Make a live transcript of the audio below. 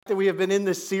that we have been in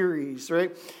this series,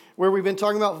 right? Where we've been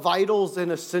talking about vitals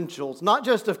and essentials, not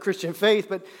just of Christian faith,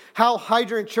 but how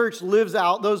Hydrant Church lives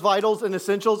out those vitals and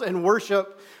essentials, and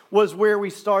worship was where we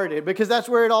started, because that's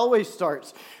where it always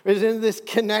starts, is in this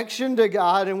connection to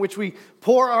God in which we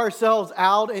pour ourselves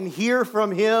out and hear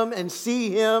from Him and see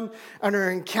Him and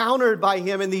are encountered by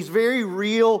Him in these very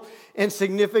real and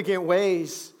significant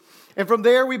ways. And from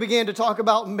there, we began to talk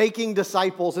about making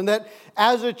disciples, and that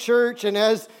as a church and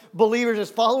as believers, as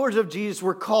followers of Jesus,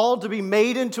 we're called to be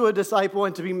made into a disciple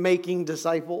and to be making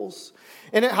disciples.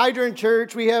 And at Hydrant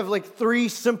Church, we have like 3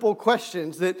 simple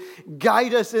questions that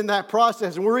guide us in that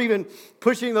process. And we're even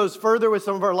pushing those further with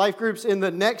some of our life groups in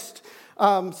the next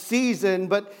season.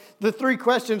 But the 3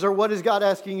 questions are, what is God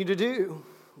asking you to do?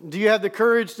 Do you have the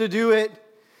courage to do it?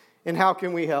 And how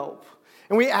can we help?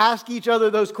 And we ask each other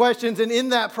those questions. And in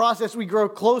that process, we grow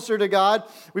closer to God.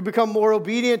 We become more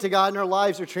obedient to God, and our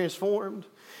lives are transformed.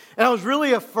 And I was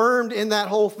really affirmed in that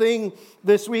whole thing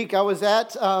this week. I was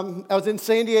in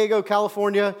San Diego,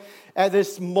 California, at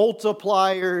this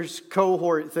multipliers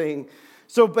cohort thing.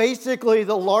 So basically,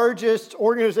 the largest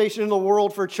organization in the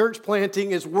world for church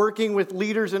planting is working with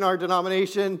leaders in our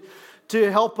denomination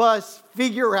to help us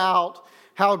figure out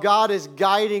how God is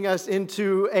guiding us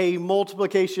into a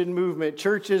multiplication movement,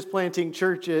 churches planting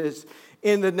churches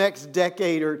in the next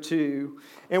decade or two,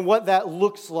 and what that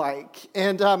looks like.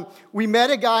 And we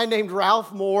met a guy named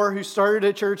Ralph Moore who started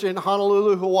a church in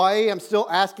Honolulu, Hawaii. I'm still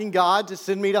asking God to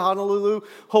send me to Honolulu,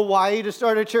 Hawaii to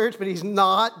start a church, but He's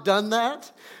not done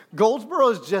that. Goldsboro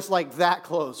is just like that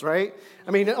close, right?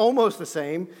 I mean, almost the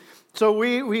same. So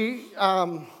we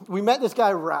met this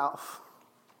guy, Ralph.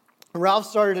 Ralph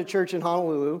started a church in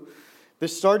Honolulu that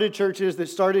started churches that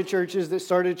started churches that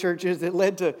started churches that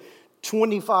led to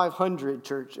 2,500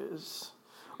 churches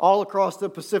all across the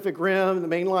Pacific Rim,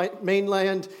 the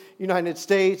mainland United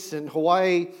States, and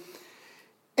Hawaii.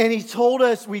 And he told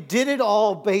us we did it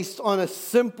all based on a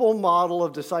simple model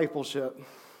of discipleship.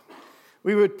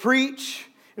 We would preach,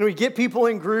 and we'd get people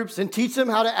in groups and teach them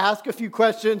how to ask a few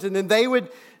questions, and then they would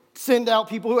send out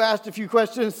people who asked a few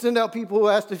questions, send out people who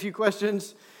asked a few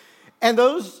questions. And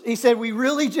those, he said, we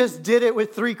really just did it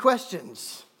with 3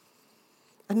 questions.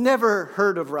 I never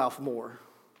heard of Ralph Moore.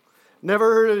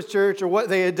 Never heard of his church or what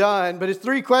they had done. But his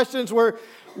 3 questions were,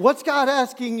 what's God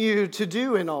asking you to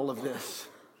do in all of this?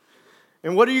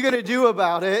 And what are you going to do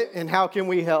about it? And how can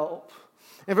we help?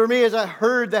 And for me, as I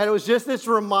heard that, it was just this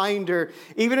reminder,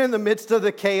 even in the midst of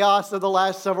the chaos of the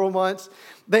last several months,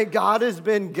 that God has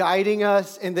been guiding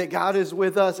us and that God is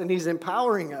with us and He's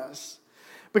empowering us.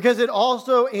 Because it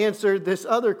also answered this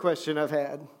other question I've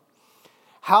had.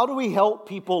 How do we help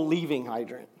people leaving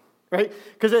Hydrant? Right?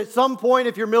 Because at some point,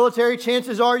 if you're military,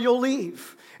 chances are you'll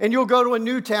leave. And you'll go to a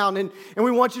new town. And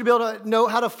we want you to be able to know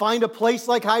how to find a place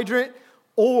like Hydrant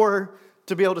or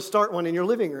to be able to start one in your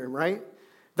living room, right?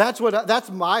 That's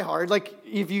my heart. Like,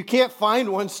 if you can't find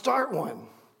one, start one.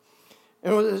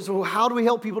 And so how do we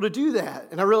help people to do that?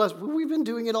 And I realized, well, we've been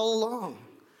doing it all along.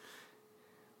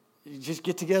 You just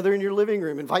get together in your living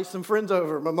room, invite some friends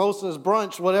over, mimosas,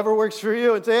 brunch, whatever works for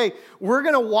you, and say, hey, we're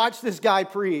going to watch this guy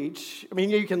preach. I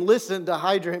mean, you can listen to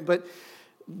Hydrant, but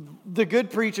the good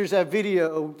preachers have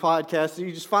video podcasts, so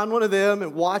you just find one of them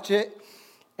and watch it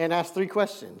and ask 3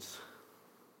 questions,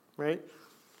 right?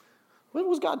 What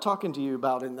was God talking to you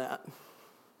about in that?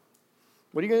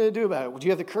 What are you going to do about it? Do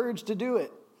you have the courage to do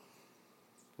it?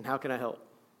 And how can I help?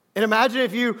 And imagine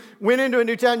if you went into a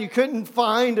new town, you couldn't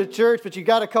find a church, but you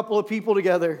got a couple of people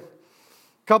together.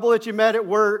 A couple that you met at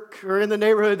work or in the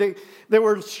neighborhood that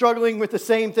were struggling with the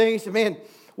same things. And man,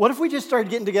 what if we just started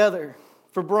getting together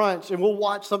for brunch and we'll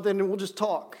watch something and we'll just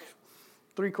talk?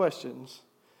 3 questions.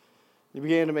 You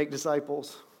began to make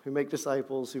disciples who make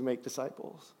disciples who make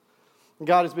disciples. And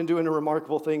God has been doing a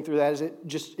remarkable thing through that as it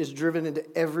just is driven into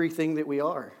everything that we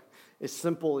are. It's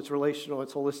simple, it's relational,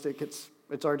 it's holistic, it's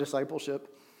our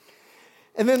discipleship.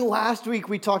 And then last week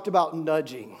we talked about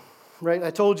nudging, right?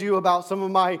 I told you about some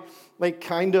of my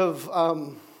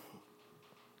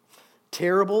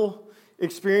terrible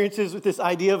experiences with this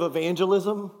idea of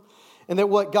evangelism, and that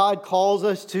what God calls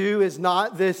us to is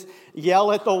not this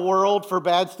yell at the world for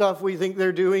bad stuff we think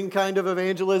they're doing kind of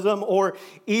evangelism, or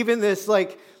even this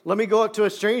let me go up to a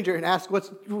stranger and ask,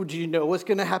 do you know what's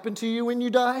going to happen to you when you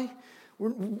die?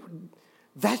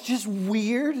 That's just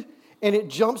weird. And it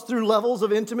jumps through levels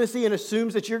of intimacy and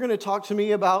assumes that you're going to talk to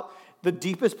me about the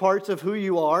deepest parts of who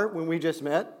you are when we just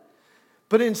met.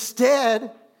 But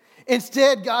instead,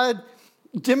 God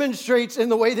demonstrates in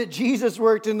the way that Jesus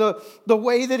worked, in the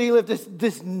way that He lived,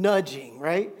 this nudging,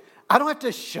 right? I don't have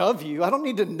to shove you. I don't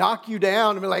need to knock you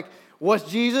down and be like, what's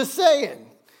Jesus saying?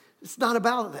 It's not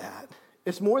about that.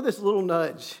 It's more this little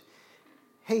nudge.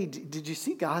 Hey, did you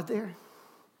see God there?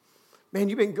 Man,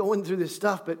 you've been going through this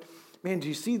stuff, but man, do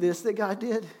you see this that God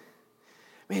did?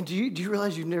 Man, do you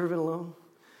realize you've never been alone?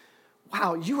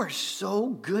 Wow, you are so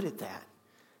good at that.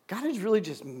 God has really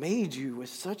just made you with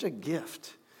such a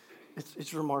gift.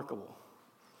 It's remarkable.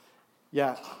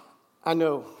 Yeah, I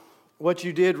know what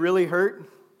you did really hurt,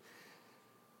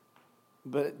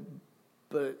 but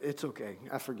it's okay.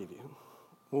 I forgive you.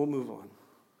 We'll move on.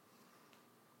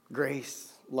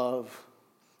 Grace, love,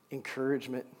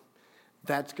 encouragement,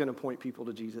 that's going to point people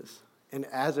to Jesus. And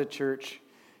as a church,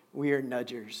 we are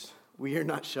nudgers. We are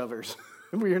not shovers.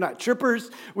 We are not trippers.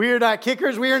 We are not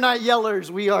kickers. We are not yellers.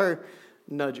 We are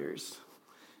nudgers.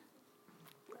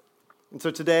 And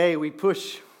so today we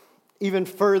push even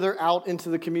further out into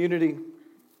the community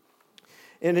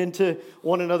and into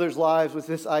one another's lives with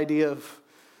this idea of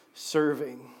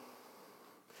serving.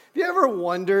 Have you ever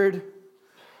wondered,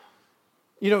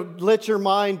 let your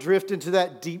mind drift into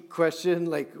that deep question,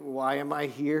 like, why am I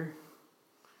here?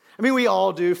 I mean, we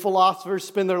all do. Philosophers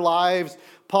spend their lives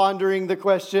pondering the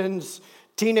questions.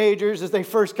 Teenagers, as they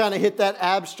first kind of hit that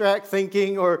abstract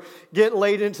thinking or get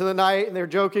late into the night and they're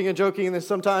joking, and then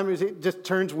sometimes it just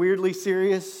turns weirdly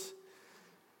serious.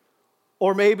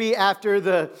 Or maybe after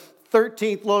the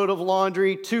 13th load of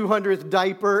laundry, 200th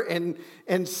diaper, and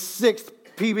 6th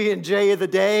PB&J of the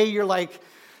day, you're like,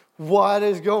 what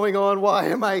is going on? Why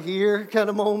am I here? Kind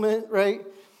of moment, right?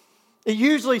 It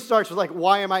usually starts with like,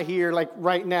 why am I here? Like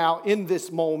right now, in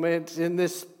this moment, in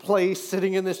this place,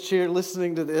 sitting in this chair,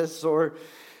 listening to this. Or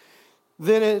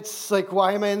then it's like,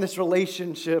 why am I in this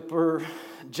relationship or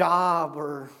job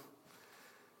or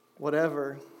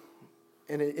whatever?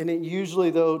 And it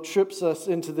usually, though, trips us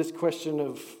into this question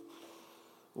of,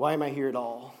 why am I here at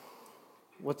all?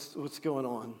 What's going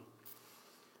on?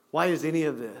 Why is any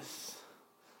of this?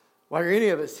 Why are any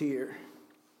of us here?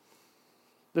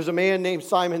 There's a man named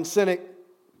Simon Sinek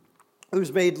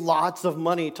who's made lots of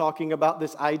money talking about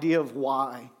this idea of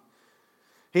why.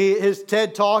 His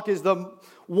TED Talk is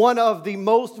one of the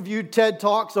most viewed TED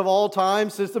Talks of all time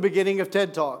since the beginning of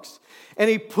TED Talks. And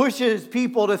he pushes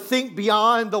people to think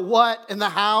beyond the what and the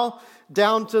how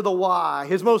down to the why.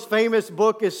 His most famous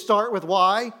book is Start With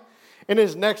Why. And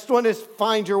his next one is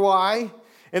Find Your Why.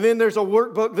 And then there's a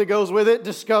workbook that goes with it,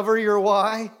 Discover Your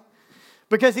Why.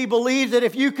 Because he believes that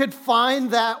if you could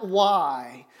find that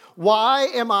why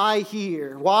am I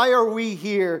here? Why are we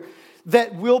here?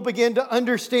 That we'll begin to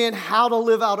understand how to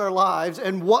live out our lives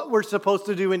and what we're supposed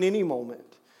to do in any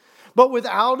moment. But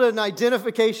without an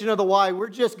identification of the why, we're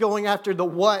just going after the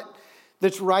what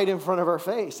that's right in front of our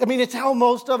face. I mean, it's how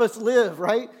most of us live,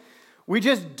 right? We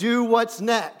just do what's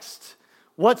next.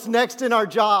 What's next in our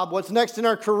job? What's next in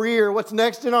our career? What's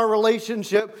next in our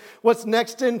relationship? What's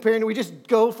next in parenting? We just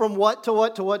go from what to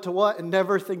what to what to what and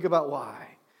never think about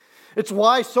why. It's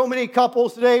why so many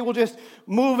couples today will just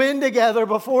move in together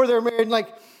before they're married and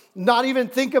not even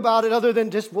think about it other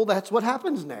than just, well, that's what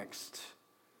happens next.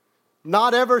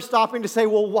 Not ever stopping to say,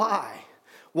 well, why?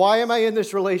 Why am I in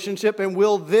this relationship? And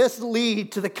will this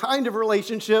lead to the kind of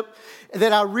relationship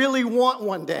that I really want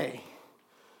one day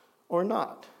or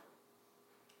not?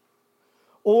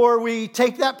 Or we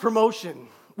take that promotion,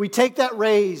 we take that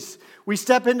raise, we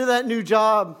step into that new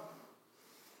job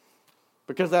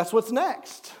because that's what's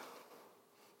next.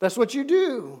 That's what you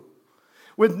do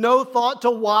with no thought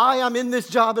to why I'm in this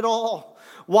job at all,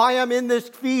 why I'm in this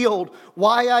field,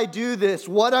 why I do this,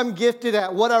 what I'm gifted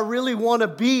at, what I really want to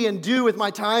be and do with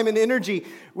my time and energy,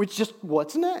 which just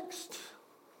what's next.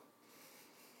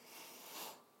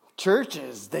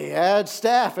 Churches, they add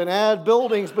staff and add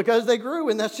buildings because they grew,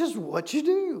 and that's just what you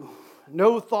do.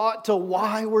 No thought to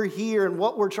why we're here and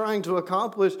what we're trying to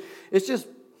accomplish. It's just,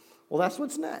 well, that's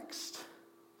what's next.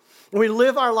 And we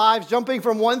live our lives jumping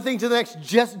from one thing to the next,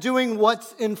 just doing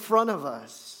what's in front of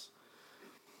us.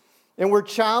 And we're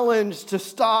challenged to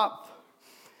stop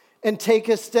and take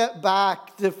a step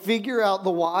back to figure out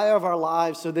the why of our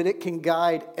lives so that it can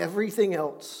guide everything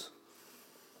else.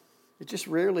 It just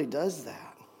rarely does that.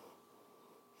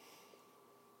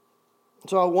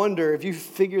 So I wonder if you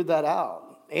figured that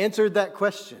out, answered that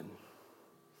question.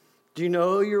 Do you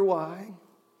know your why?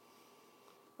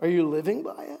 Are you living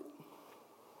by it?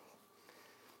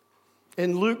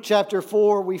 In Luke chapter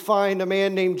 4, we find a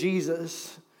man named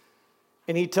Jesus,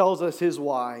 and he tells us his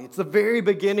why. It's the very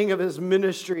beginning of his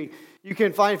ministry. You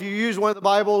can find, if you use one of the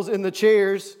Bibles in the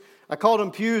chairs, I called them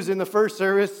pews in the first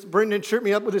service. Brendan tripped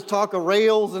me up with his talk of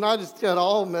rails, and I just got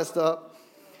all messed up.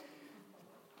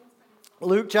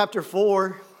 Luke chapter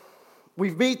 4, we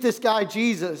meet this guy,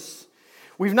 Jesus.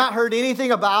 We've not heard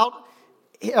anything about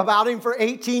him for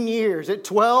 18 years. At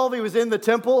 12, he was in the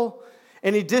temple.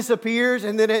 And he disappears,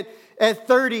 and then at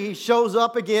 30, he shows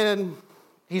up again.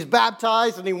 He's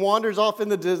baptized, and he wanders off in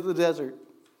the desert.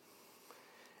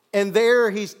 And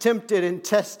there he's tempted and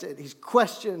tested. He's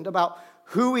questioned about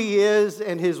who he is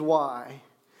and his why.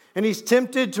 And he's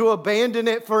tempted to abandon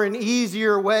it for an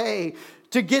easier way,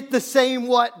 to get the same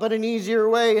what, but an easier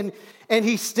way. And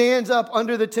he stands up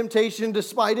under the temptation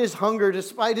despite his hunger,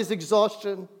 despite his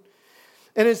exhaustion.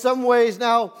 And in some ways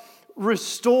now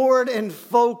restored and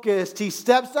focused, he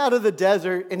steps out of the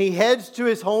desert and he heads to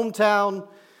his hometown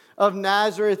of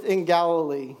Nazareth in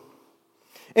Galilee.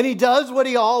 And he does what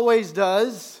he always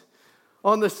does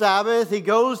on the Sabbath. He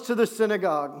goes to the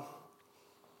synagogue.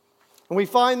 And we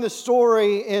find the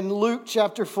story in Luke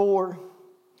chapter 4,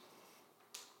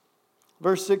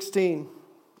 verse 16.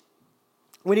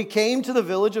 When he came to the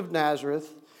village of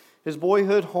Nazareth, his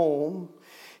boyhood home,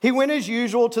 he went as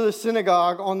usual to the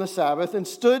synagogue on the Sabbath and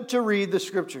stood to read the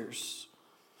scriptures.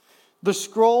 The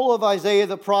scroll of Isaiah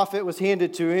the prophet was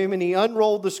handed to him, and he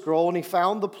unrolled the scroll, and he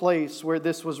found the place where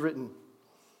this was written.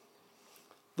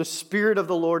 The Spirit of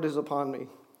the Lord is upon me.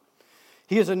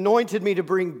 He has anointed me to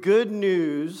bring good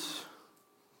news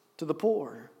to the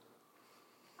poor.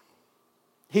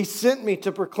 He sent me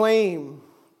to proclaim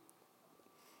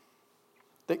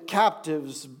that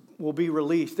captives will be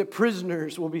released, that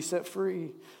prisoners will be set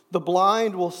free, the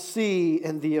blind will see,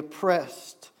 and the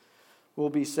oppressed will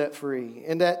be set free.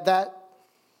 And that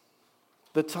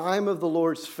the time of the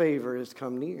Lord's favor has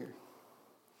come near.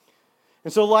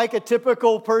 And so like a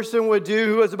typical person would do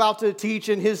who was about to teach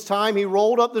in his time, he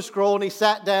rolled up the scroll and he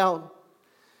sat down.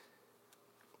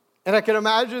 And I can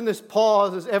imagine this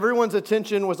pause as everyone's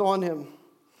attention was on him.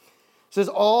 It says,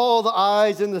 all the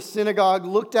eyes in the synagogue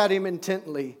looked at him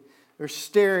intently. They're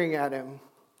staring at him.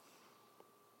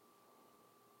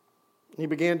 He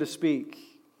began to speak.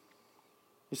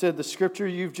 He said, the scripture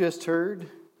you've just heard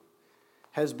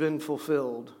has been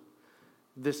fulfilled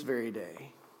this very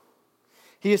day.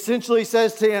 He essentially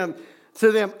says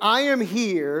to them, I am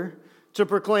here to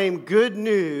proclaim good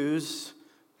news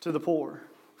to the poor.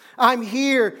 I'm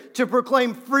here to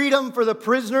proclaim freedom for the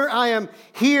prisoner. I am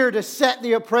here to set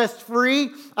the oppressed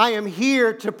free. I am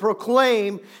here to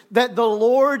proclaim that the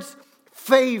Lord's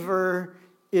favor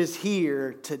is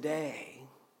here today.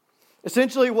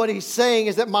 Essentially what he's saying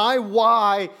is that my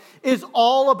why is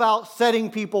all about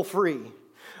setting people free.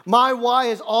 My why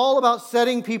is all about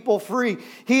setting people free.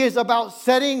 He is about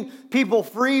setting people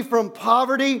free from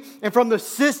poverty and from the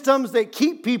systems that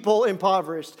keep people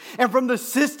impoverished and from the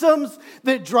systems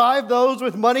that drive those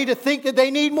with money to think that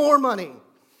they need more money,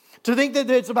 to think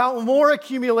that it's about more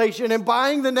accumulation and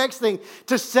buying the next thing,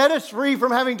 to set us free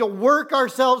from having to work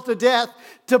ourselves to death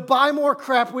to buy more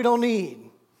crap we don't need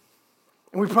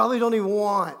and we probably don't even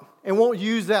want and won't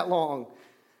use that long.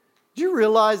 Do you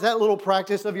realize that little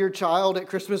practice of your child at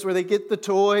Christmas where they get the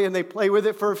toy and they play with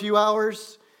it for a few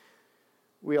hours?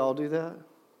 We all do that.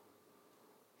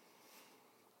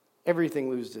 Everything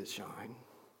loses its shine.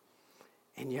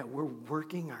 And yet we're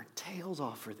working our tails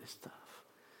off for this stuff.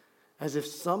 As if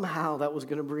somehow that was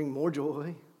going to bring more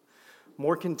joy,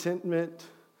 more contentment,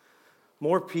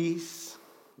 more peace,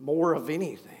 more of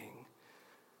anything.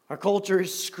 Our culture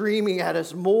is screaming at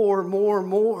us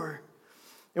more.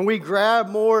 And we grab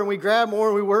more and we grab more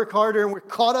and we work harder and we're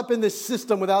caught up in this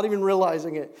system without even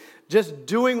realizing it. Just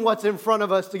doing what's in front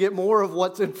of us to get more of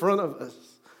what's in front of us.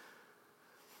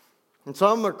 And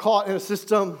some are caught in a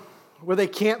system where they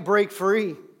can't break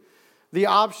free. The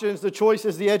options, the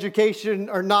choices, the education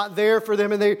are not there for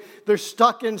them and they're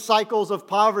stuck in cycles of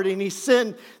poverty. And he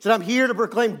said, I'm here to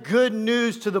proclaim good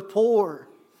news to the poor.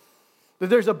 That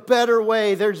there's a better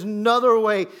way, there's another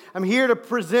way. I'm here to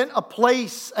present a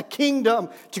place, a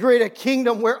kingdom, to create a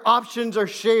kingdom where options are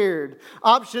shared,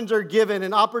 options are given,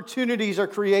 and opportunities are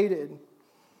created.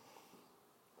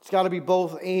 It's got to be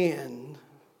both and.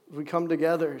 We come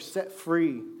together, set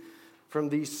free from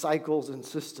these cycles and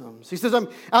systems. He says,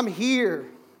 I'm here.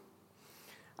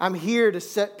 I'm here to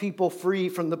set people free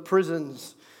from the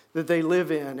prisons that they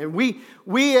live in. And we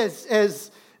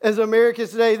as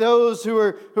Americans today, those who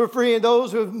are free and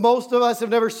those who most of us have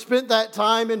never spent that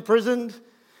time imprisoned,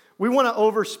 we want to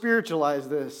over-spiritualize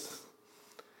this.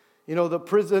 You know, the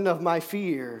prison of my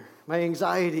fear, my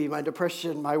anxiety, my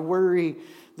depression, my worry,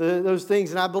 those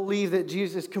things. And I believe that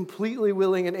Jesus is completely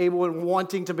willing and able and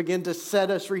wanting to begin to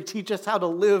set us free, teach us how to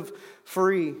live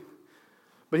free.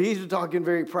 But he's talking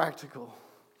very practical.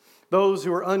 Those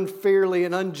who are unfairly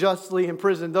and unjustly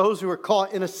imprisoned, those who are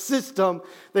caught in a system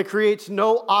that creates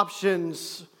no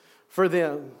options for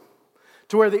them,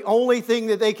 to where the only thing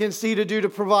that they can see to do to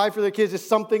provide for their kids is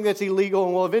something that's illegal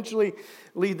and will eventually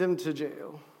lead them to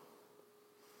jail.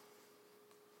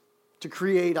 to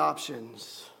create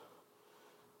options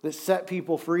that set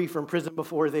people free from prison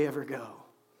before they ever go.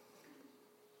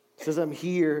 He says, I'm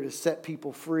here to set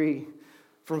people free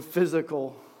from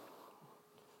physical,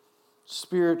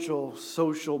 spiritual,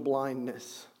 social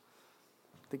blindness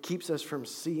that keeps us from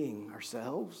seeing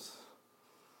ourselves,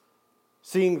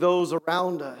 seeing those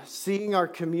around us, seeing our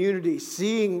community,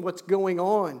 seeing what's going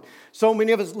on. So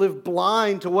many of us live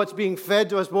blind to what's being fed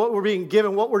to us, what we're being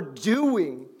given, what we're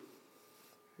doing.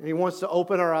 And he wants to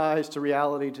open our eyes to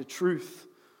reality, to truth,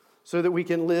 so that we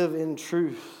can live in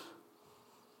truth.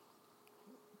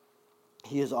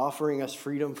 He is offering us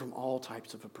freedom from all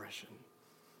types of oppression.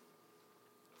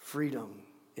 Freedom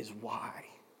is why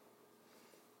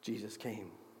Jesus came.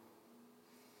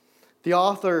 The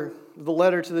author of the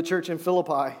letter to the church in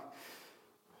Philippi,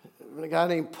 a guy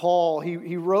named Paul,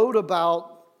 he wrote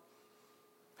about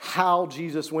how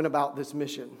Jesus went about this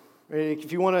mission.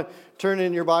 If you want to turn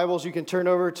in your Bibles, you can turn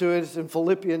over to it. It's in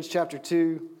Philippians chapter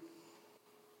 2.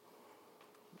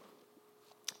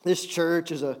 This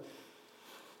church is a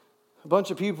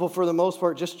bunch of people, for the most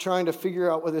part, just trying to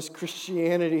figure out what this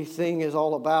Christianity thing is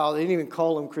all about. They didn't even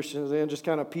call them Christians then, just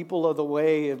kind of people of the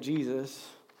way of Jesus.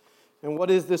 And what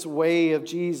is this way of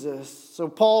Jesus? So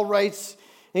Paul writes,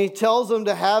 and he tells them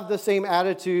to have the same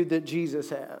attitude that Jesus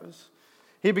has.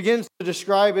 He begins to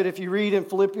describe it. If you read in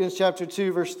Philippians chapter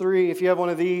 2, verse 3, if you have one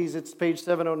of these, it's page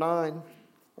 709,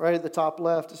 right at the top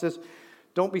left. It says,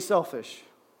 don't be selfish.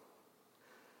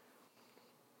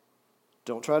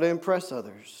 Don't try to impress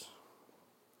others.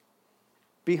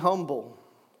 Be humble.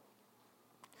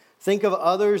 Think of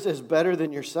others as better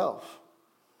than yourself.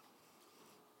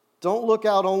 Don't look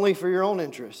out only for your own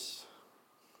interests,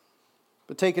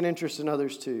 but take an interest in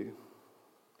others too.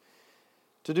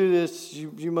 To do this,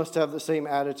 you must have the same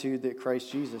attitude that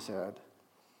Christ Jesus had.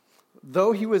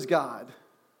 Though he was God,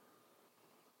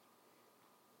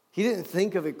 he didn't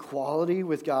think of equality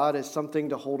with God as something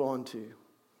to hold on to.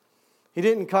 He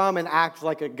didn't come and act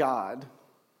like a God,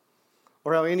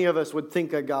 or how any of us would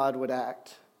think a God would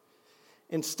act.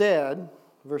 Instead,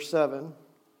 verse 7,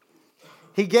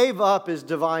 he gave up his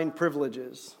divine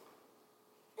privileges.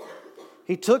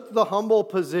 He took the humble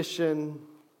position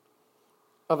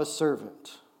of a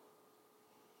servant.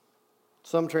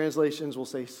 Some translations will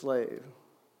say slave.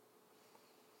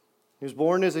 He was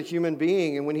born as a human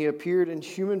being, and when he appeared in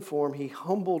human form, he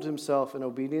humbled himself in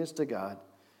obedience to God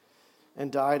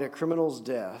and died a criminal's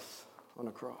death on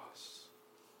a cross.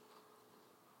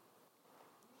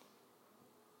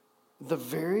 The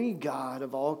very God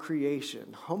of all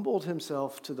creation humbled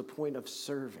himself to the point of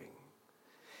serving.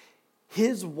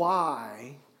 His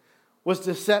why was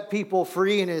to set people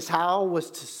free, and his how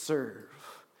was to serve.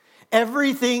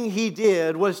 Everything he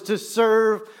did was to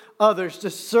serve others, to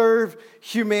serve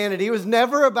humanity. It was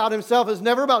never about himself. It was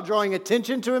never about drawing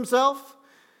attention to himself.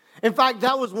 In fact,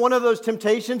 that was one of those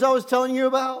temptations I was telling you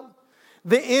about.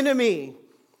 The enemy,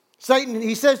 Satan,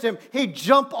 he says to him, hey,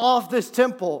 jump off this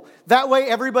temple. That way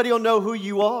everybody will know who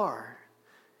you are.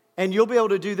 And you'll be able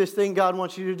to do this thing God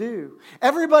wants you to do.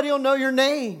 Everybody will know your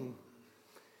name.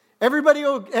 Everybody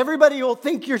will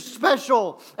think you're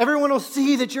special. Everyone will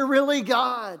see that you're really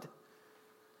God.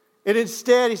 And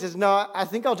instead, he says, no, I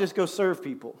think I'll just go serve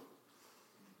people.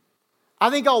 I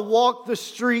think I'll walk the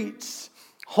streets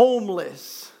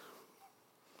homeless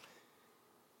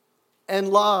and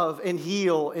love and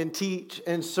heal and teach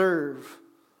and serve.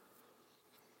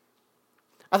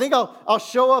 I think I'll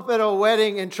show up at a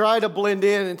wedding and try to blend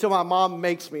in until my mom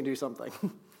makes me do something.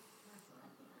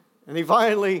 And he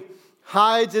finally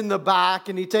hides in the back,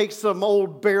 and he takes some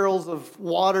old barrels of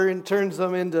water and turns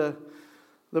them into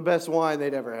the best wine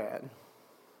they'd ever had.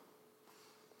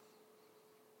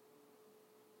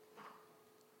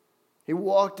 He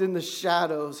walked in the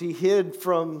shadows. He hid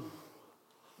from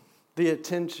the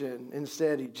attention.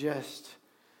 Instead, he just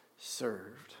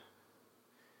served.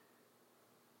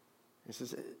 He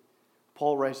says,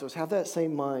 Paul writes to us, have that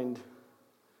same mind.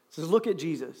 He says, look at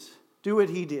Jesus. Do what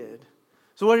he did.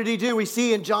 So what did he do? We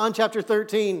see in John chapter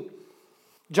 13.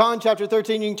 John chapter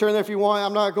 13, you can turn there if you want.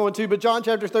 I'm not going to. But John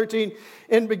chapter 13,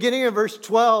 in beginning of verse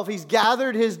 12, he's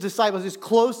gathered his disciples, his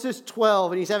closest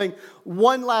 12, and he's having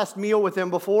one last meal with them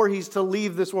before he's to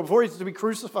leave this world, before he's to be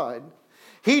crucified.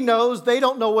 He knows they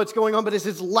don't know what's going on, but it's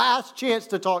his last chance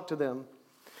to talk to them.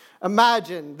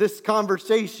 Imagine this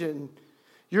conversation.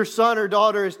 Your son or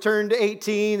daughter has turned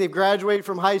 18, they've graduated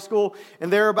from high school,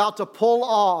 and they're about to pull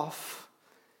off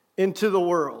into the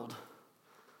world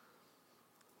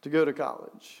to go to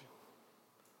college.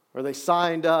 Or they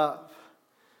signed up,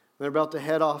 and they're about to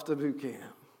head off to boot camp.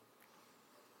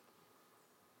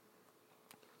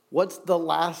 What's the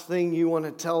last thing you want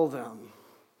to tell them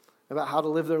about how to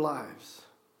live their lives?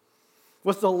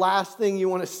 What's the last thing you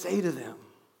want to say to them?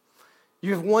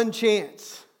 You have one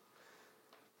chance.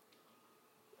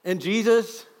 And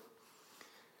Jesus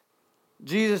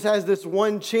has this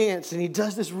one chance, and he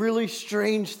does this really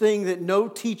strange thing that no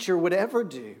teacher would ever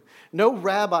do. No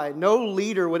rabbi, no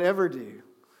leader would ever do.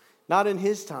 Not in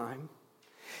his time.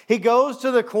 He goes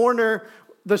to the corner,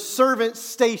 the servant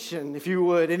station, if you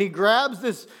would, and he grabs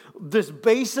this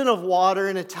basin of water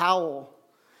and a towel.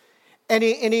 And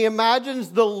he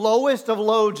imagines the lowest of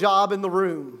low job in the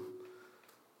room.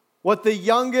 What the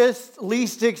youngest,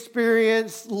 least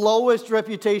experienced, lowest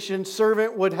reputation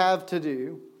servant would have to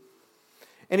do.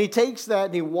 And he takes that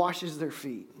and he washes their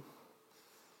feet.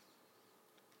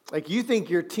 Like, you think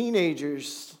your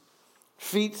teenagers'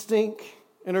 feet stink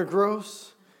and are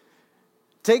gross?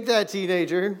 Take that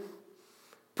teenager,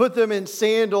 put them in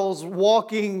sandals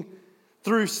walking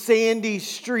through sandy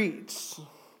streets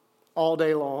all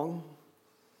day long.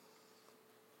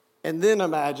 And then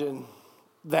imagine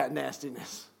that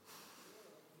nastiness.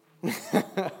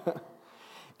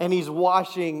 And he's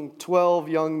washing 12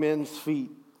 young men's feet,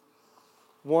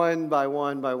 one by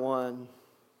one by one.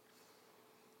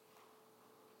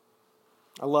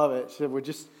 I love it. So we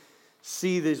just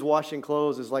see these washing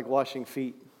clothes as like washing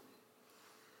feet.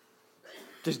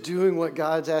 Just doing what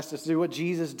God's asked us to do, what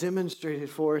Jesus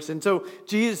demonstrated for us. And so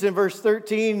Jesus in verse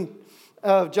 13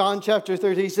 of John chapter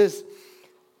 13, he says,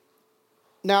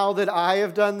 now that I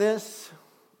have done this,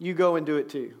 you go and do it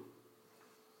too.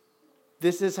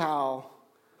 This is how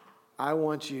I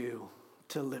want you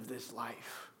to live this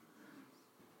life.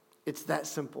 It's that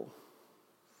simple.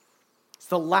 It's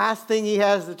the last thing he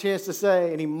has the chance to say,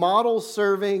 and he models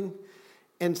serving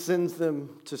and sends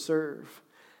them to serve.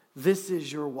 This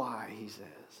is your why, he says.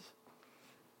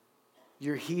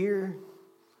 You're here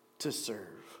to serve.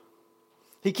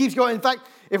 He keeps going. In fact,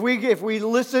 if we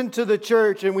listen to the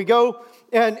church and we go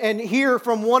and hear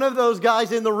from one of those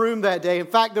guys in the room that day. In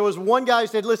fact, there was one guy who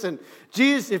said, listen,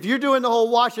 Jesus, if you're doing the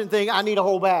whole washing thing, I need a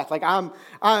whole bath. Like, I'm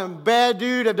a bad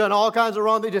dude. I've done all kinds of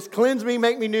wrong. They just cleanse me,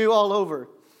 make me new all over.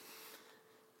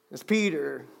 It's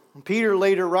Peter. And Peter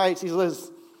later writes, he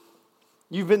says,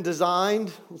 you've been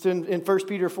designed. It's in 1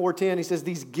 Peter 4:10. He says,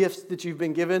 these gifts that you've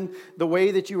been given, the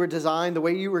way that you were designed, the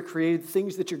way you were created,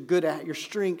 things that you're good at, your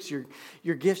strengths,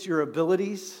 your gifts, your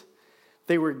abilities,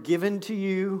 they were given to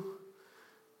you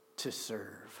to serve.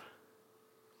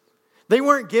 They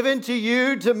weren't given to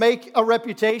you to make a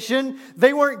reputation.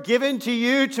 They weren't given to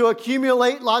you to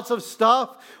accumulate lots of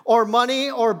stuff or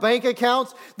money or bank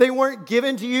accounts. They weren't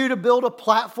given to you to build a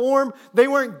platform. They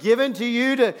weren't given to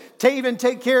you to even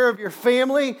take care of your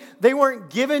family. They weren't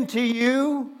given to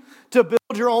you to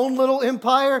build your own little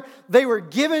empire. They were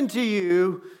given to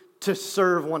you to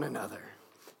serve one another.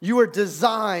 You were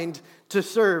designed to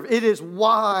serve. It is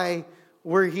why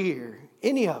we're here,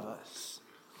 any of us.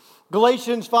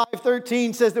 Galatians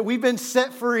 5:13 says that we've been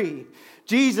set free.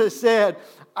 Jesus said,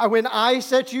 when I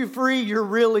set you free, you're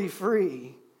really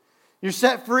free. You're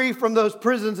set free from those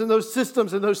prisons and those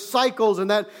systems and those cycles and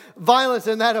that violence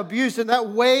and that abuse and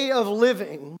that way of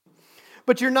living.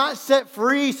 But you're not set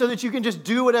free so that you can just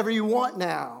do whatever you want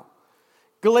now.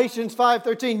 Galatians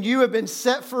 5:13, you have been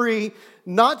set free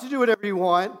not to do whatever you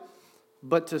want,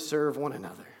 but to serve one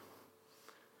another.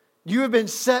 You have been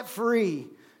set free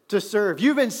to serve.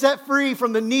 You've been set free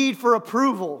from the need for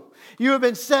approval. You have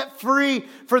been set free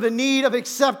for the need of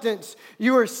acceptance.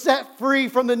 You are set free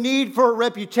from the need for a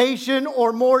reputation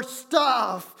or more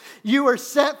stuff. You are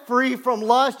set free from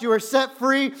lust. You are set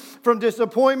free from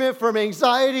disappointment, from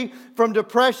anxiety, from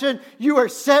depression. You are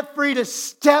set free to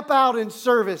step out in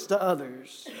service to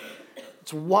others.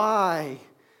 It's why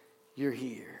you're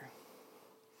here.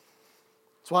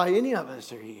 It's why any of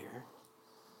us are here.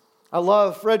 I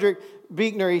love Frederick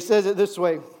Buechner. He says it this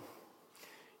way.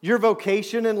 Your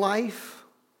vocation in life,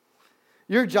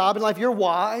 your job in life, your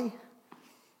why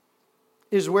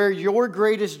is where your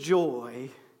greatest joy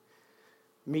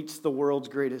meets the world's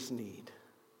greatest need.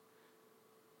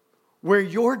 Where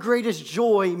your greatest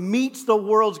joy meets the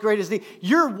world's greatest need.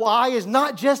 Your why is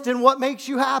not just in what makes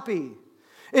you happy.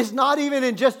 It's not even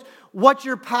in just what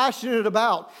you're passionate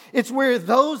about. It's where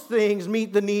those things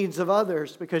meet the needs of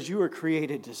others because you were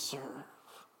created to serve.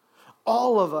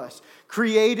 All of us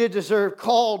created to serve,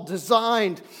 called,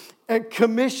 designed, and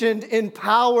commissioned,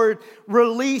 empowered,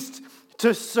 released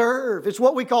to serve. It's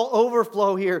what we call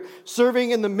overflow here,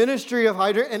 serving in the ministry of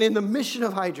Hydrant and in the mission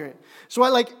of Hydrant. So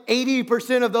like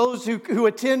 80% of those who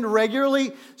attend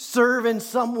regularly serve in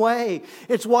some way.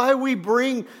 It's why we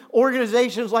bring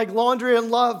organizations like Laundry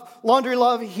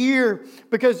Love here,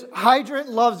 because Hydrant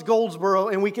loves Goldsboro,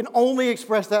 and we can only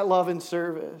express that love in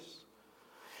service.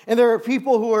 And there are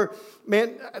people who are,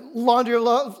 man, Laundry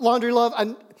Love.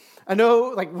 I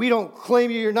know, like, we don't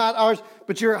claim you're not ours,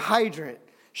 but you're a hydrant,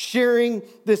 sharing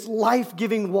this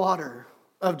life-giving water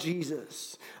of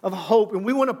Jesus, of hope. And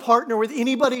we want to partner with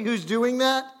anybody who's doing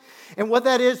that. And what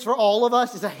that is for all of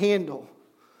us is a handle.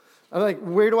 I'm like,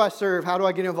 where do I serve? How do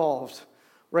I get involved?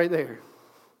 Right there.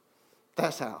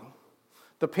 That's how.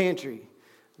 The pantry.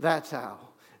 That's how.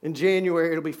 In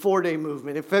January, it'll be 4-day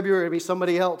movement. In February, it'll be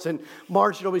somebody else. In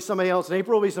March, it'll be somebody else. In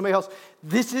April, it'll be somebody else.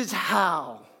 This is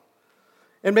how.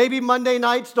 And maybe Monday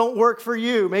nights don't work for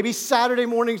you. Maybe Saturday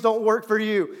mornings don't work for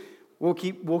you. We'll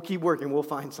keep working. We'll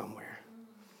find somewhere.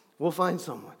 We'll find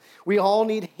someone. We all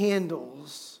need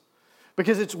handles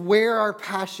because it's where our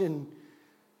passion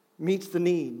meets the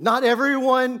need. Not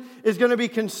everyone is going to be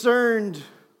concerned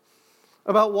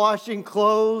about washing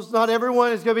clothes. Not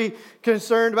everyone is going to be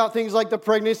concerned about things like the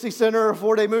pregnancy center or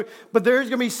 4-day move. But there's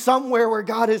going to be somewhere where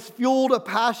God has fueled a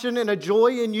passion and a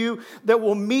joy in you that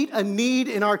will meet a need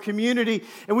in our community.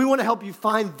 And we want to help you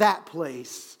find that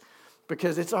place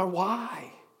because it's our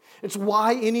why. It's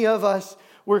why any of us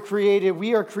were created.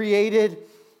 We are created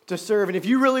to serve. And if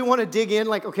you really want to dig in,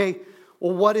 like, okay,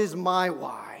 well, what is my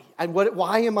why? And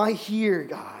why am I here,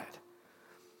 God?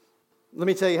 Let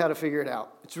me tell you how to figure it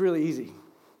out. It's really easy.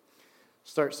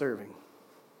 Start serving.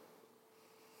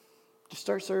 Just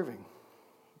start serving.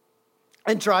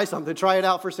 And try something. Try it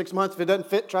out for 6 months. If it doesn't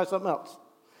fit, try something else.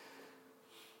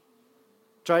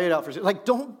 Try it out for 6 months. Like,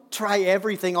 don't try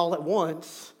everything all at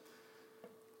once.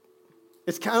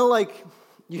 It's kind of like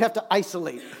you have to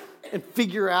isolate and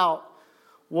figure out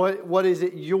what is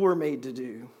it you're made to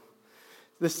do.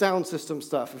 The sound system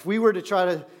stuff. If we were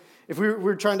trying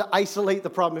to isolate the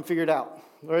problem and figure it out,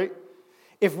 right?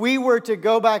 If we were to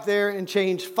go back there and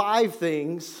change 5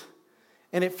 things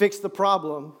and it fixed the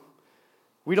problem,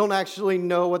 we don't actually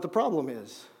know what the problem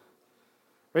is.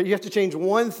 Right? You have to change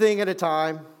one thing at a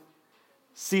time,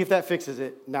 see if that fixes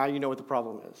it. Now you know what the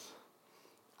problem is.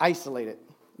 Isolate it.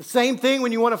 The same thing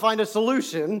when you want to find a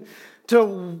solution to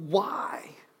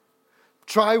why.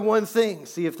 Try one thing,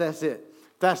 see if that's it.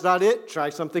 If that's not it, try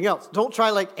something else. Don't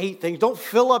try like 8 things. Don't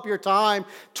fill up your time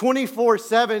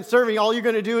 24/7 serving. All you're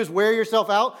going to do is wear yourself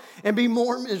out and be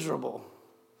more miserable.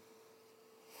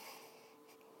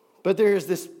 But there is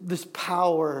this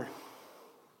power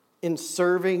in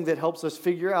serving that helps us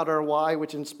figure out our why,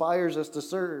 which inspires us to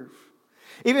serve.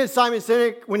 Even Simon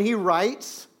Sinek, when he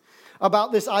writes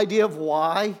about this idea of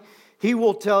why, he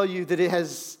will tell you that it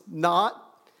has not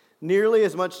nearly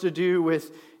as much to do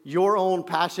with your own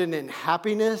passion and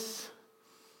happiness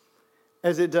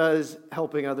as it does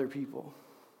helping other people.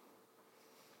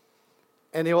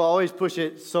 And he'll always push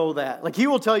it so that. Like, he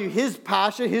will tell you his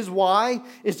passion, his why,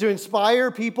 is to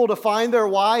inspire people to find their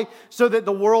why so that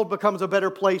the world becomes a better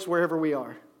place wherever we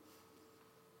are.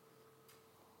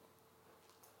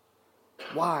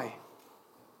 Why?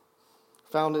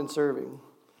 Found in serving.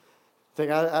 I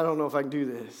don't know if I can do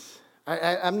this.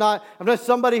 I'm not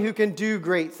somebody who can do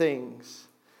great things.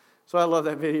 So I love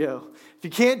that video. If you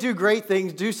can't do great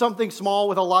things, do something small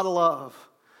with a lot of love.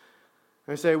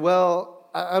 And I say, well,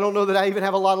 I don't know that I even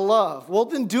have a lot of love. Well,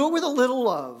 then do it with a little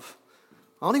love.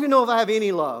 I don't even know if I have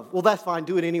any love. Well, that's fine.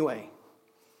 Do it anyway.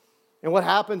 And what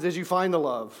happens is you find the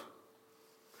love.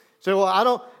 So,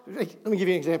 well, let me give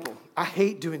you an example. I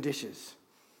hate doing dishes.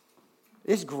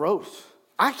 It's gross.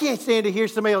 I can't stand to hear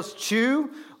somebody else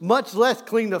chew, much less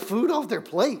clean the food off their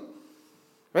plate.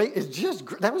 Right? It's just,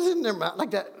 that was in their mouth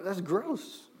like that. That's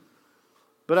gross.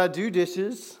 But I do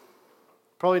dishes.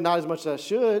 Probably not as much as I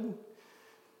should.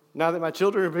 Now that my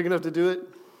children are big enough to do it.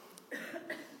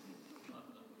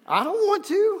 I don't want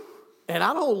to. And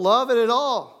I don't love it at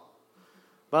all.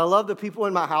 But I love the people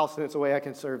in my house, and it's a way I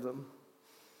can serve them.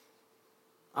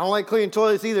 I don't like cleaning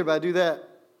toilets either, but I do that.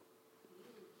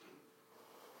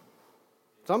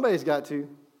 Somebody's got to.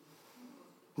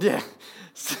 Yeah.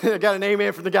 I got an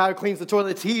amen for the guy who cleans the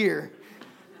toilets here.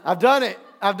 I've done it.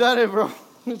 Bro.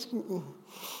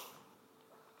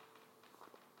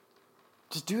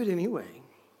 Just do it anyway.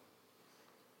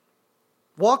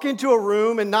 Walk into a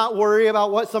room and not worry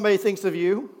about what somebody thinks of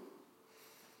you.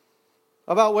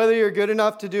 About whether you're good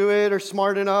enough to do it or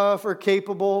smart enough or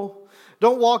capable.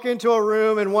 Don't walk into a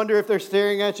room and wonder if they're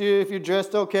staring at you, if you're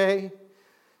dressed okay,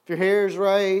 if your hair's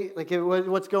right, like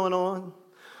what's going on.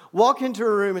 Walk into a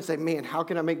room and say, man, how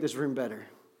can I make this room better?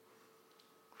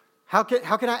 How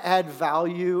can I add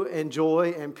value and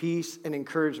joy and peace and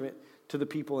encouragement to the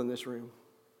people in this room?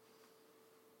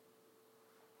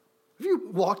 If you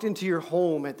walked into your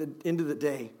home at the end of the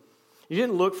day, you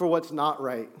didn't look for what's not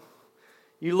right.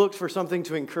 You looked for something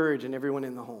to encourage in everyone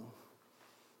in the home.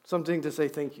 Something to say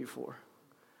thank you for.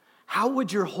 How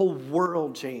would your whole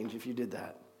world change if you did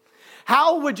that?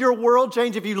 How would your world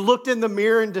change if you looked in the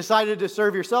mirror and decided to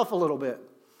serve yourself a little bit?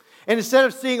 And instead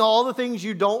of seeing all the things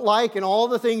you don't like and all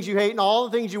the things you hate and all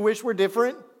the things you wish were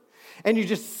different, and you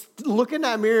just look in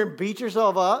that mirror and beat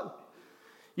yourself up,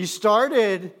 you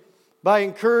started by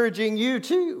encouraging you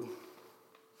too.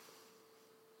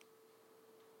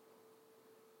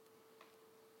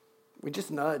 We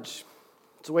just nudge.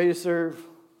 It's a way to serve.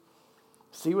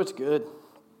 See what's good.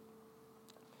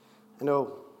 I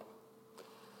know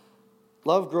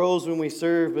love grows when we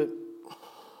serve, but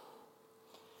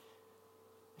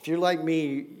if you're like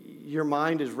me, your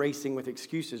mind is racing with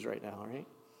excuses right now, right?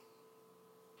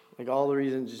 Like all the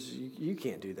reasons you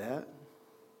can't do that.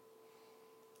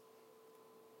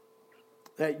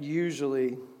 That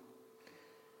usually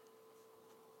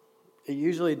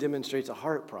demonstrates a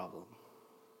heart problem.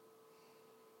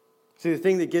 See, the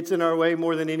thing that gets in our way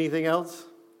more than anything else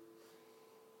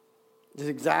is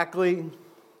exactly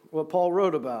what Paul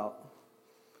wrote about.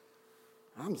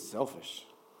 I'm selfish.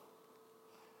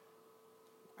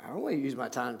 I don't want to use my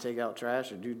time to take out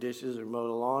trash or do dishes or mow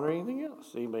the lawn or anything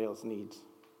else anybody else needs.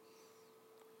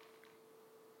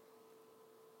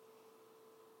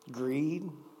 Greed,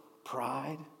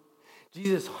 pride.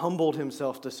 Jesus humbled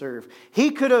himself to serve. He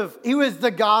was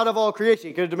the God of all creation.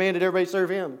 He could have demanded everybody serve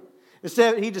him.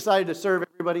 Instead, he decided to serve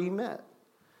everybody he met.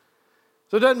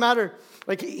 So it doesn't matter.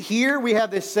 Like here we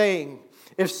have this saying,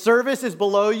 if service is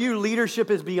below you, leadership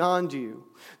is beyond you.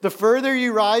 The further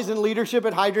you rise in leadership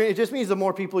at Hydrant, it just means the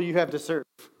more people you have to serve.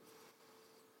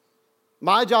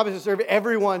 My job is to serve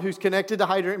everyone who's connected to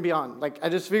Hydrant and beyond. Like I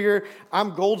just figure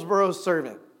I'm Goldsboro's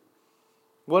servant.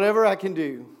 Whatever I can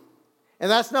do.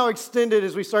 And that's now extended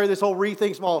as we started this whole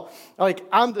Rethink Small. Like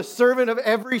I'm the servant of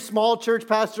every small church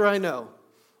pastor I know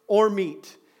or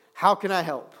meet. How can I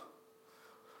help?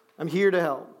 I'm here to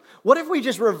help. What if we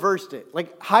just reversed it?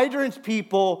 Like Hydrant's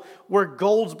people were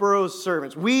Goldsboro's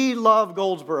servants. We love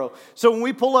Goldsboro. So when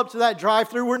we pull up to that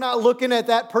drive-thru, we're not looking at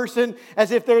that person as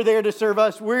if they're there to serve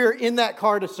us. We're in that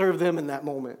car to serve them in that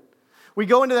moment. We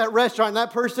go into that restaurant, and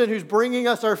that person who's bringing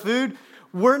us our food,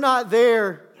 we're not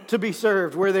there to be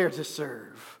served. We're there to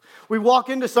serve. We walk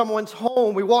into someone's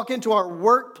home. We walk into our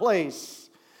workplace.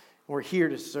 We're here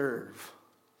to serve.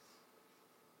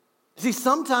 See,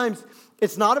 sometimes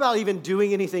it's not about even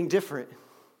doing anything different.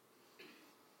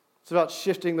 It's about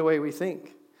shifting the way we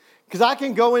think. Because I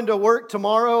can go into work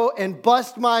tomorrow and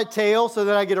bust my tail so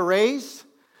that I get a raise,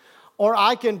 or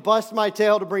I can bust my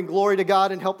tail to bring glory to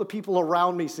God and help the people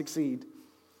around me succeed.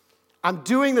 I'm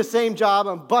doing the same job,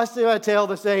 I'm busting my tail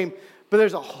the same, but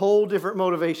there's a whole different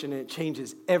motivation, and it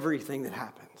changes everything that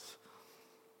happens.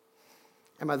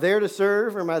 Am I there to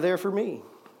serve, or am I there for me?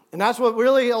 And that's what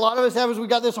really a lot of us have is we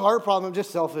got this heart problem. I'm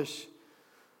just selfish.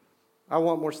 I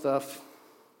want more stuff.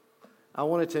 I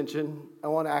want attention. I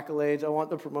want accolades. I want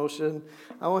the promotion.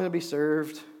 I want to be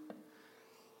served.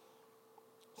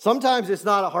 Sometimes it's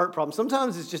not a heart problem.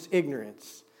 Sometimes it's just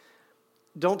ignorance.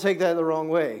 Don't take that the wrong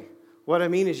way. What I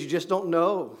mean is you just don't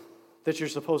know that you're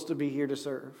supposed to be here to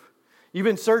serve. You've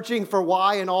been searching for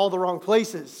why in all the wrong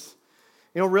places.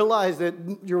 You don't realize that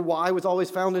your why was always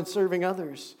found in serving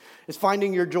others. It's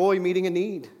finding your joy meeting a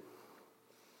need.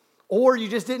 Or you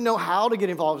just didn't know how to get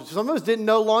involved. Some of us didn't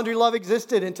know Laundry Love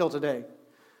existed until today.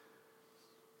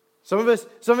 Some of us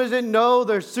didn't know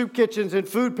there's soup kitchens and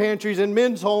food pantries and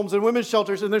men's homes and women's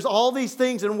shelters. And there's all these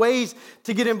things and ways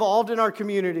to get involved in our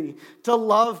community, to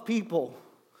love people.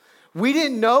 We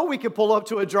didn't know we could pull up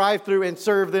to a drive-thru and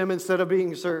serve them instead of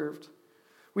being served.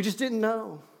 We just didn't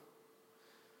know.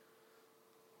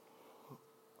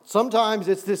 Sometimes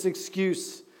it's this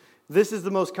excuse. This is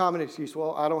the most common excuse.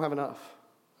 Well, I don't have enough.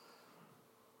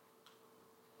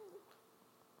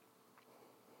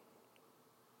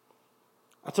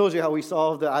 I told you how we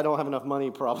solved the I don't have enough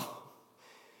money problem.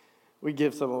 We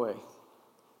give some away.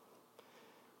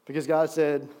 Because God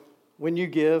said, when you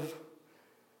give,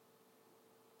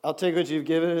 I'll take what you've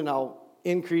given and I'll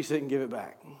increase it and give it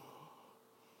back.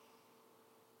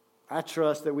 I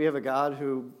trust that we have a God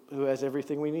who has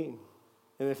everything we need.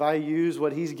 And if I use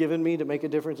what he's given me to make a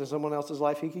difference in someone else's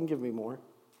life, he can give me more.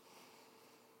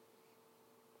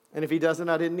 And if he doesn't,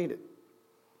 I didn't need it.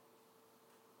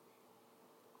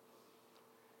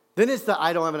 Then it's the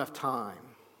I don't have enough time.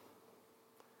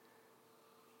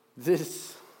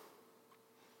 This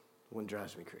one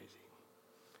drives me crazy.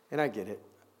 And I get it.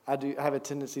 I have a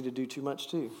tendency to do too much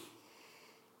too.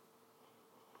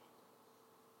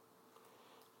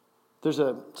 There's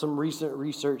some recent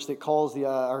research that calls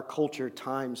our culture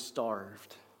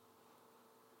time-starved.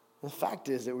 The fact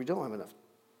is that we don't have enough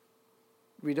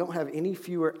we don't have any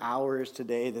fewer hours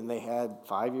today than they had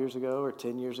 5 years ago or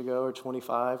 10 years ago or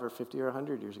 25 or 50 or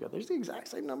 100 years ago. There's the exact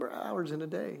same number of hours in a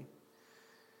day.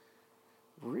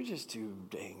 We're just too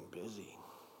dang busy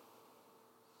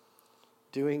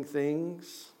doing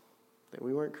things that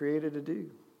we weren't created to do,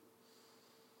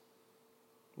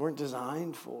 weren't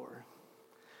designed for,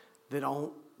 that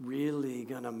aren't really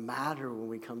going to matter when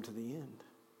we come to the end.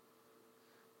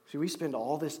 See, we spend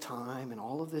all this time and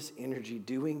all of this energy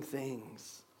doing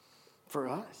things for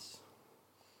us,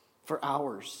 for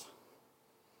ours.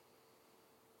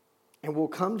 And we'll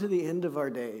come to the end of our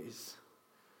days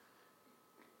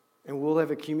and we'll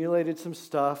have accumulated some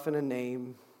stuff and a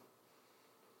name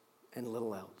and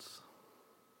little else.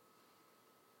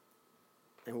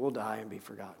 And we'll die and be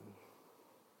forgotten.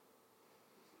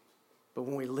 But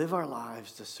when we live our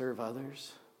lives to serve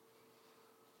others,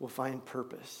 we'll find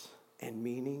purpose and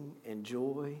meaning and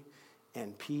joy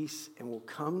and peace, and we'll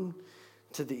come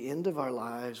to the end of our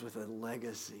lives with a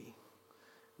legacy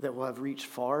that will have reached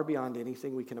far beyond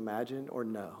anything we can imagine or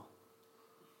know.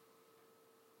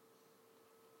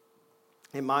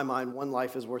 In my mind, one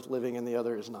life is worth living and the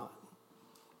other is not.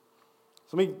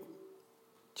 So let me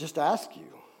just ask you,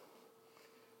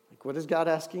 what is God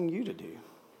asking you to do?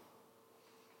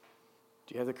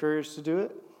 Do you have the courage to do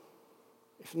it?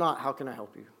 If not, how can I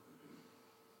help you?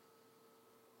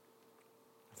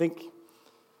 I think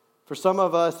for some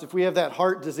of us, if we have that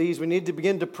heart disease, we need to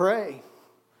begin to pray.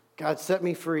 God, set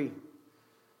me free.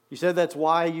 You said that's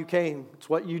why you came. It's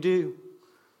what you do.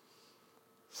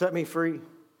 Set me free.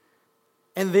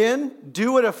 And then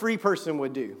do what a free person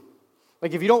would do.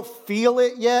 Like if you don't feel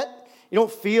it yet, you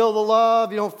don't feel the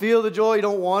love, you don't feel the joy, you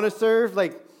don't want to serve,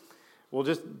 well,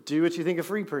 just do what you think a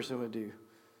free person would do.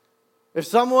 If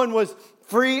someone was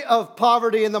free of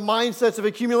poverty and the mindsets of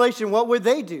accumulation, what would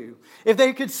they do? If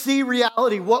they could see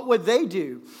reality, what would they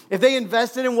do? If they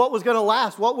invested in what was going to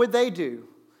last, what would they do?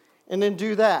 And then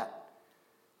do that.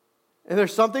 And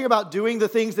there's something about doing the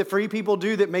things that free people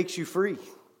do that makes you free.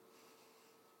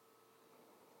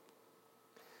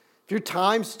 If you're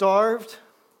time-starved,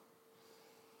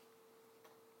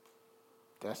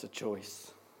 that's a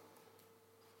choice.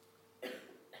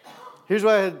 Here's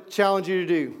what I challenge you to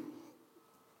do.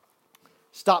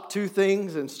 Stop two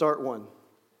things and start one.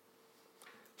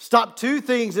 Stop two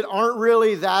things that aren't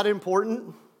really that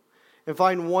important and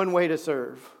find one way to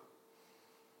serve.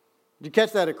 You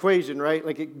catch that equation, right?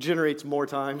 It generates more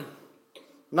time. I'm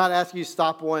not asking you to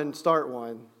stop one, start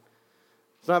one.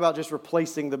 It's not about just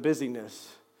replacing the busyness.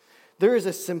 There is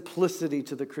a simplicity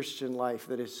to the Christian life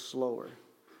that is slower,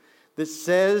 that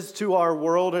says to our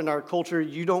world and our culture,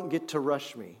 you don't get to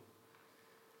rush me.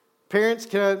 Parents,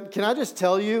 can I just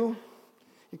tell you,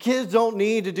 your kids don't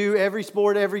need to do every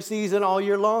sport, every season, all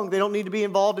year long. They don't need to be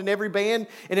involved in every band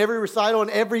and every recital and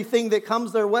everything that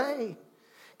comes their way.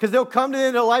 Because they'll come to the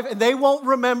end of life and they won't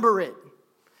remember it.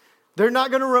 They're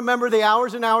not going to remember the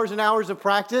hours and hours and hours of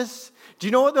practice. Do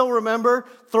you know what they'll remember?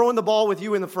 Throwing the ball with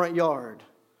you in the front yard.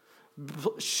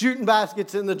 Shooting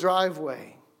baskets in the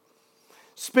driveway.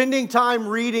 Spending time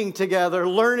reading together,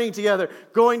 learning together,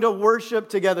 going to worship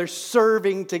together,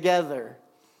 serving together.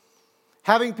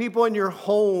 Having people in your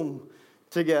home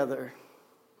together.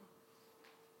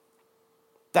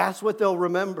 That's what they'll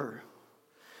remember.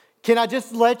 Can I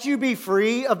just let you be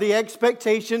free of the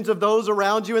expectations of those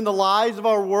around you and the lies of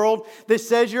our world that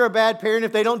says you're a bad parent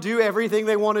if they don't do everything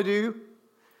they want to do?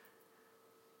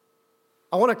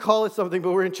 I want to call it something,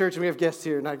 but we're in church and we have guests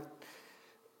here. And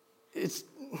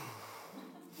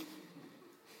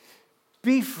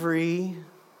be free.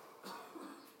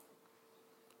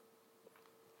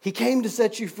 He came to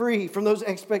set you free from those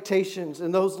expectations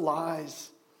and those lies.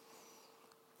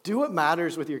 Do what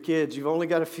matters with your kids. You've only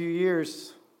got a few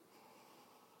years.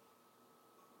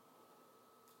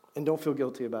 And don't feel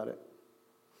guilty about it.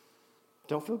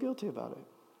 Don't feel guilty about it.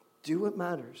 Do what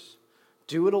matters.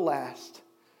 Do what'll last.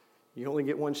 You only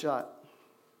get one shot.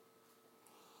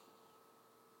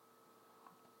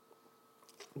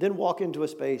 Then walk into a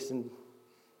space and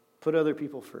put other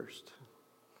people first.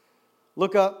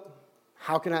 Look up.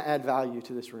 How can I add value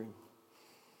to this room?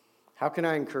 How can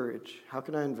I encourage? How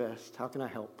can I invest? How can I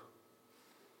help?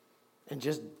 And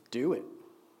just do it.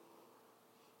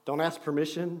 Don't ask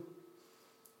permission.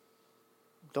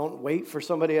 Don't wait for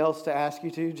somebody else to ask you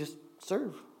to. Just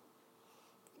serve.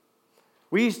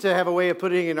 We used to have a way of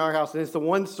putting it in our house, and it's the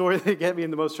one story that got me in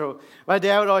the most trouble. My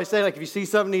dad would always say, if you see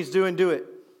something he's doing, do it.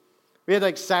 We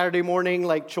had Saturday morning,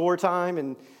 chore time,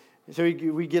 and so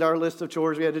we get our list of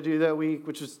chores we had to do that week,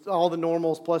 which was all the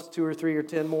normals plus 2 or 3 or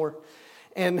 10 more.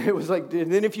 And it was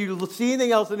and then if you see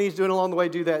anything else that he's doing along the way,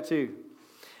 do that too.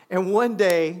 And one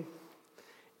day,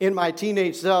 in my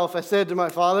teenage self, I said to my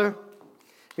father,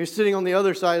 he was sitting on the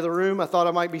other side of the room. I thought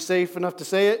I might be safe enough to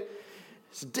say it.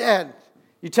 I said, Dad,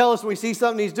 you tell us when we see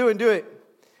something he's doing, do it.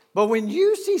 But when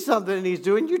you see something and he's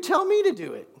doing, you tell me to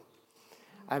do it.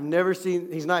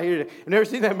 He's not here today. I've never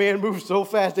seen that man move so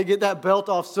fast to get that belt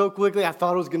off so quickly, I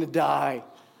thought I was going to die.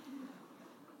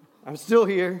 I'm still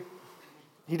here.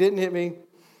 He didn't hit me.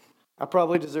 I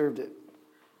probably deserved it.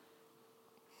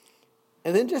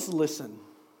 And then just listen.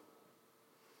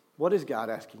 What is God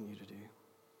asking you to do?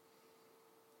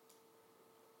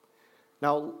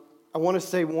 Now, I want to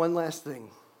say one last thing.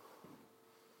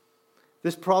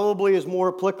 This probably is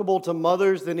more applicable to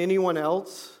mothers than anyone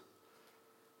else,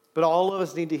 but all of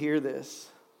us need to hear this.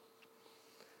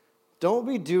 Don't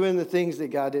be doing the things that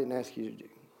God didn't ask you to do.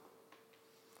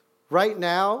 Right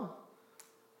now,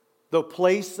 the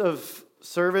place of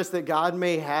service that God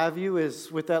may have you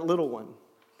is with that little one.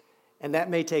 And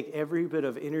that may take every bit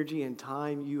of energy and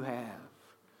time you have.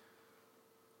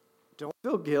 Don't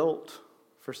feel guilt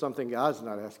for something God's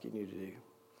not asking you to do.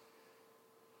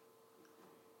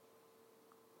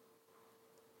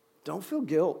 Don't feel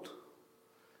guilt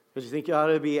because you think you ought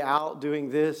to be out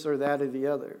doing this or that or the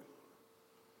other.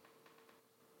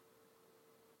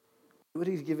 Do what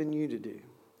He's given you to do.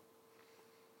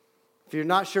 If you're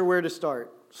not sure where to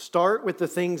start with the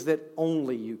things that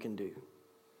only you can do.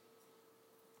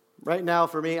 Right now,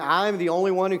 for me, I'm the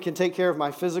only one who can take care of my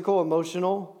physical,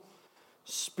 emotional,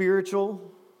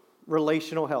 spiritual,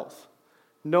 relational health.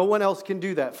 No one else can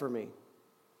do that for me.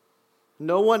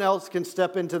 No one else can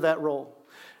step into that role.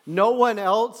 No one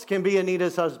else can be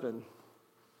Anita's husband.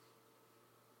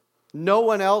 No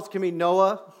one else can be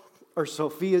Noah or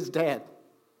Sophia's dad.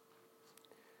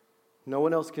 No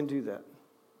one else can do that.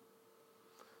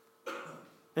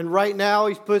 And right now,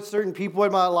 He's put certain people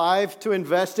in my life to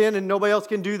invest in, and nobody else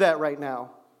can do that right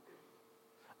now.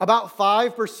 About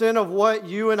 5% of what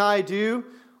you and I do,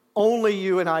 only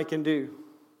you and I can do.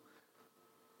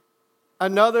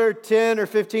 Another 10 or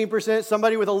 15%,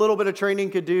 somebody with a little bit of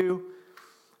training could do.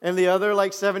 And the other,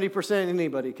 like 70%,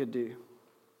 anybody could do.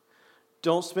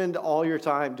 Don't spend all your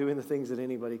time doing the things that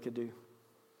anybody could do.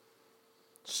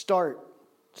 Start.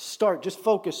 Just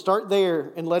focus. Start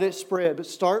there and let it spread. But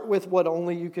start with what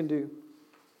only you can do.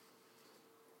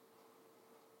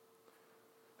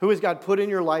 Who has God put in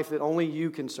your life that only you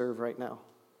can serve right now?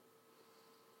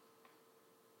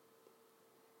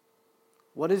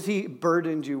 What has He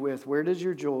burdened you with? Where does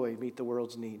your joy meet the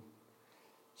world's need?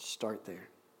 Start there.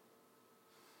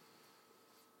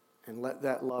 And let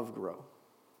that love grow.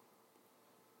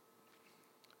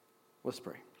 Let's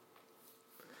pray.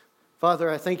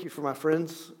 Father, I thank You for my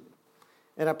friends.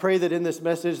 And I pray that in this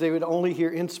message they would only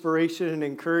hear inspiration and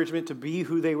encouragement to be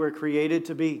who they were created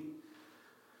to be.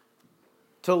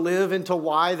 To live into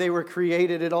why they were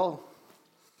created at all.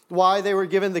 Why they were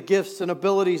given the gifts and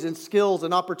abilities and skills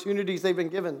and opportunities they've been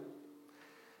given.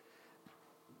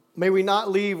 May we not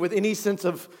leave with any sense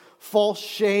of false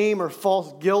shame or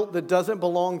false guilt that doesn't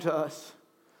belong to us.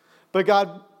 But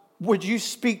God, would You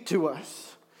speak to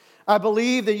us? I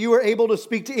believe that You are able to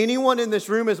speak to anyone in this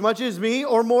room as much as me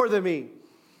or more than me.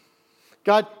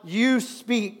 God, You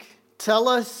speak. Tell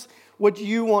us what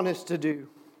You want us to do.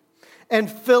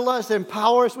 And fill us,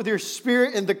 empower us with Your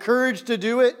Spirit and the courage to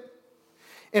do it.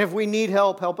 And if we need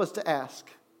help, help us to ask.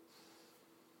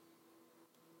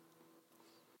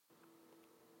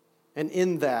 And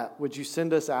in that, would You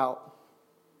send us out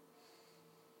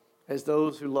as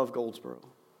those who love Goldsboro?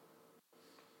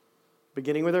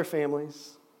 Beginning with our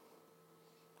families,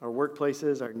 our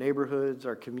workplaces, our neighborhoods,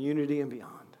 our community, and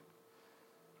beyond.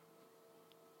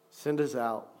 Send us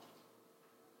out.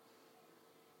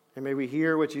 And may we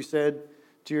hear what You said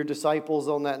to Your disciples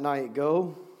on that night.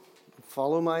 Go and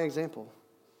follow My example.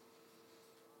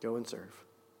 Go and serve.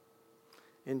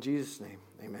 In Jesus' name,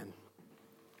 amen.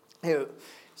 Hey,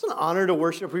 it's an honor to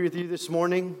worship with you this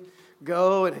morning.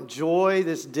 Go and enjoy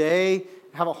this day.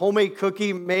 Have a homemade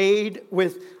cookie made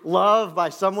with love by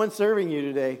someone serving you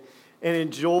today. And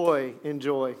enjoy.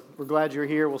 We're glad you're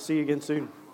here. We'll see you again soon.